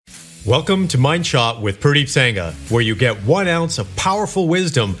Welcome to Mind Shot with Pradeep Sangha, where you get 1 ounce of powerful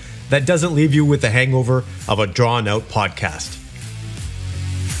wisdom that doesn't leave you with the hangover of a drawn-out podcast.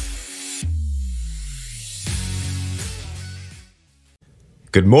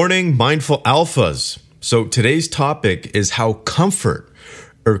 Good morning, Mindful Alphas. So today's topic is how comfort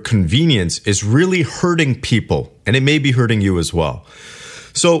or convenience is really hurting people, and it may be hurting you as well.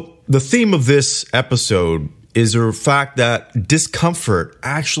 So the theme of this episode is the fact that discomfort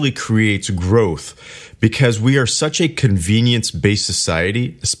actually creates growth because we are such a convenience-based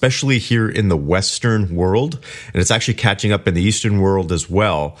society, especially here in the Western world, and it's actually catching up in the Eastern world as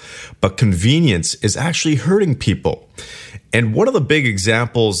well. But convenience is actually hurting people. And one of the big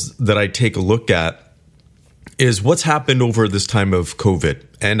examples that I take a look at is what's happened over this time of COVID.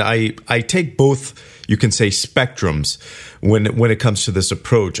 And I take both, you can say, spectrums when it comes to this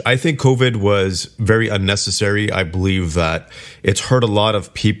approach. I think COVID was very unnecessary. I believe that it's hurt a lot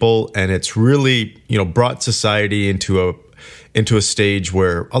of people, and it's really, brought society into a stage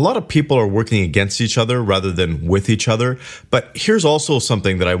where a lot of people are working against each other rather than with each other. But here's also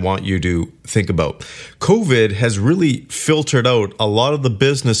something that I want you to think about. COVID has really filtered out a lot of the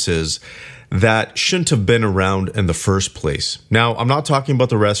businesses that shouldn't have been around in the first place. Now, I'm not talking about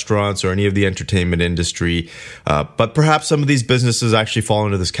the restaurants or any of the entertainment industry, but perhaps some of these businesses actually fall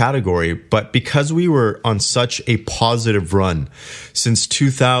into this category. But because we were on such a positive run since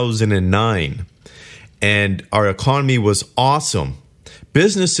 2009, and our economy was awesome,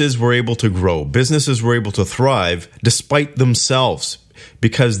 businesses were able to grow. Businesses were able to thrive despite themselves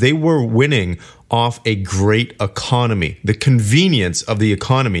because they were winning off a great economy, the convenience of the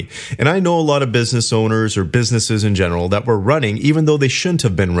economy. And I know a lot of business owners or businesses in general that were running even though they shouldn't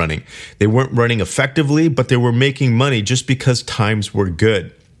have been running. They weren't running effectively, but they were making money just because times were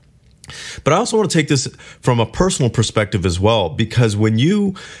good. But I also want to take this from a personal perspective as well, because when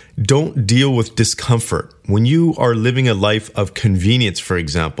you don't deal with discomfort, when you are living a life of convenience, for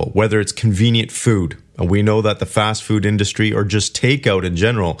example, whether it's convenient food, and we know that the fast food industry or just takeout in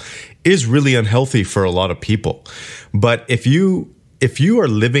general is really unhealthy for a lot of people. But if you are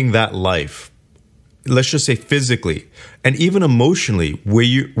living that life, let's just say physically and even emotionally,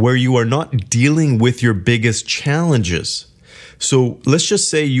 where you are not dealing with your biggest challenges. So let's just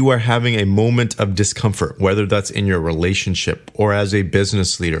say you are having a moment of discomfort, whether that's in your relationship or as a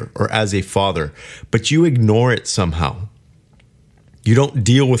business leader or as a father, but you ignore it somehow. You don't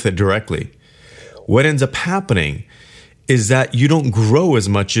deal with it directly. What ends up happening is that you don't grow as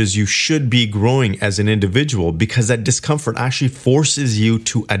much as you should be growing as an individual because that discomfort actually forces you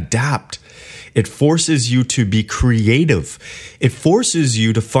to adapt. It forces you to be creative. It forces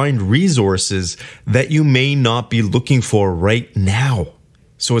you to find resources that you may not be looking for right now.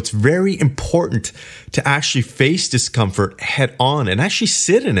 So it's very important to actually face discomfort head on and actually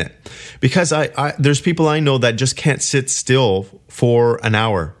sit in it. Because there's people I know that just can't sit still for an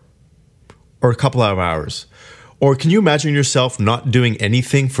hour or a couple of hours. Or can you imagine yourself not doing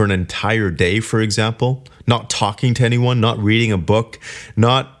anything for an entire day, for example? Not talking to anyone, not reading a book,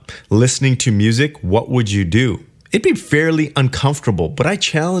 not listening to music? What would you do? It'd be fairly uncomfortable, but I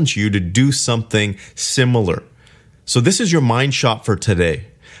challenge you to do something similar. So this is your mind shot for today.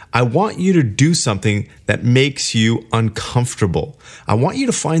 I want you to do something that makes you uncomfortable. I want you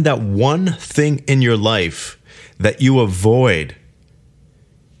to find that one thing in your life that you avoid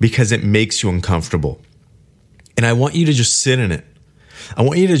because it makes you uncomfortable. And I want you to just sit in it. I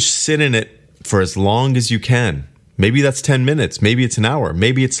want you to just sit in it for as long as you can. Maybe that's 10 minutes. Maybe it's an hour.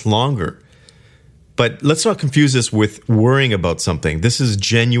 Maybe it's longer. But let's not confuse this with worrying about something. This is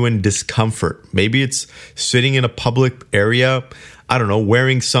genuine discomfort. Maybe it's sitting in a public area, I don't know,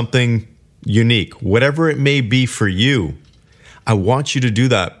 wearing something unique. Whatever it may be for you, I want you to do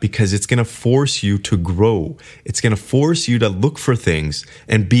that because it's going to force you to grow. It's going to force you to look for things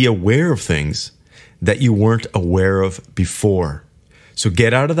and be aware of things that you weren't aware of before. So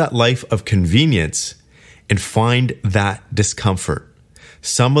get out of that life of convenience and find that discomfort.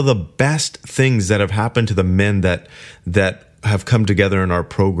 Some of the best things that have happened to the men that have come together in our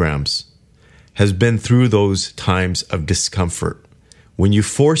programs has been through those times of discomfort. When you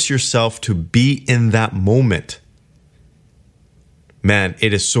force yourself to be in that moment, man,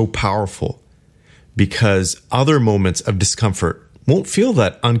 it is so powerful because other moments of discomfort won't feel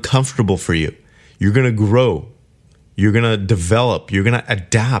that uncomfortable for you. You're going to grow. You're going to develop. You're going to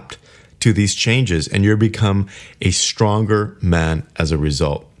adapt to these changes, and you'll become a stronger man as a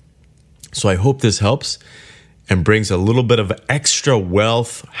result. So I hope this helps and brings a little bit of extra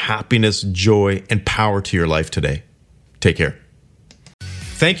wealth, happiness, joy, and power to your life today. Take care.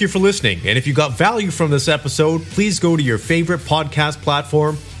 Thank you for listening. And if you got value from this episode, please go to your favorite podcast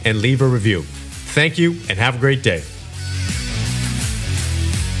platform and leave a review. Thank you and have a great day.